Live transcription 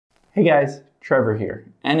Hey guys, Trevor here,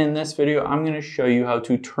 and in this video I'm going to show you how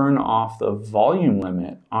to turn off the volume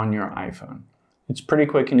limit on your iPhone. It's pretty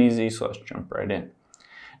quick and easy, so let's jump right in.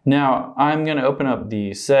 Now I'm going to open up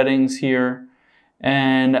the settings here,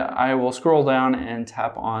 and I will scroll down and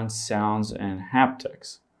tap on sounds and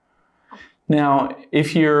haptics. Now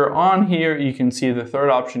if you're on here, you can see the third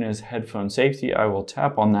option is headphone safety. I will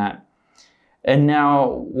tap on that. And now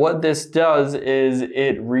what this does is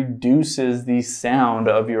it reduces the sound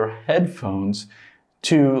of your headphones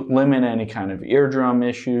to limit any kind of eardrum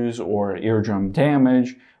issues or eardrum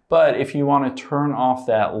damage. But if you want to turn off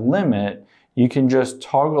that limit, you can just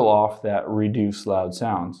toggle off that reduce loud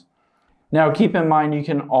sounds. Now keep in mind you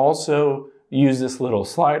can also use this little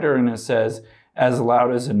slider, and it says as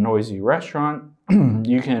loud as a noisy restaurant.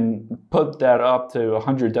 You can put that up to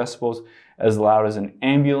 100 decibels, as loud as an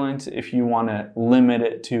ambulance if you want to limit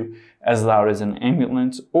it to as loud as an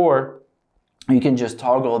ambulance, or you can just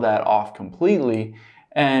toggle that off completely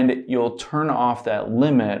and you'll turn off that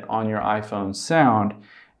limit on your iPhone sound,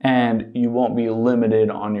 and you won't be limited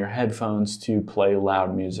on your headphones to play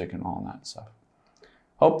loud music and all that stuff.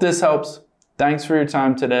 Hope this helps. Thanks for your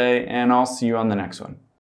time today, and I'll see you on the next one.